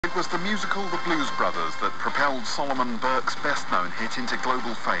It was the musical The Blues Brothers that propelled Solomon Burke's best-known hit into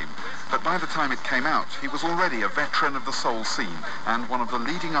global fame. But by the time it came out, he was already a veteran of the soul scene and one of the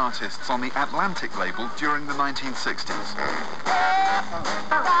leading artists on the Atlantic label during the 1960s.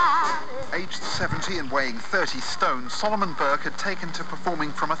 Aged 70 and weighing 30 stone, Solomon Burke had taken to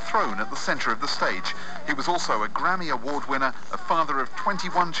performing from a throne at the centre of the stage. He was also a Grammy Award winner, a father of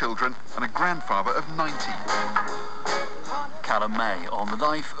 21 children and a grandfather of 90. Callum May on the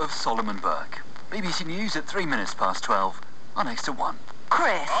life of Solomon Burke. BBC News at 12:03. On Next to 1.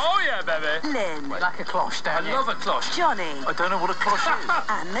 Chris. Oh yeah, baby. Lynn. Like a cloche, don't you? I love a cloche. Johnny. I don't know what a cloche is.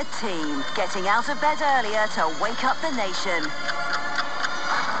 And the team, getting out of bed earlier to wake up the nation.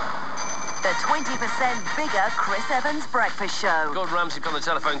 The 20% bigger Chris Evans breakfast show. Gordon Ramsay on the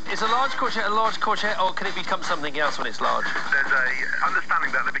telephone. Is a large courgette a large courgette, or can it become something else when it's large? There's a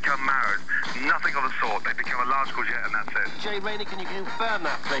understanding that they become marrows. Nothing of the sort. They become a large courgette and that's it. Jay Rainey, can you confirm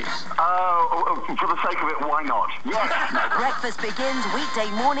that, please? For the sake of it, why not? Yes. Breakfast begins weekday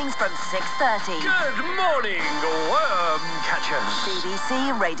mornings from 6:30. Good morning, worm catchers.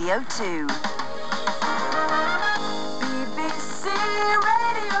 BBC Radio 2. BBC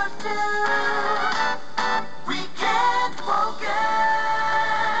Radio 2.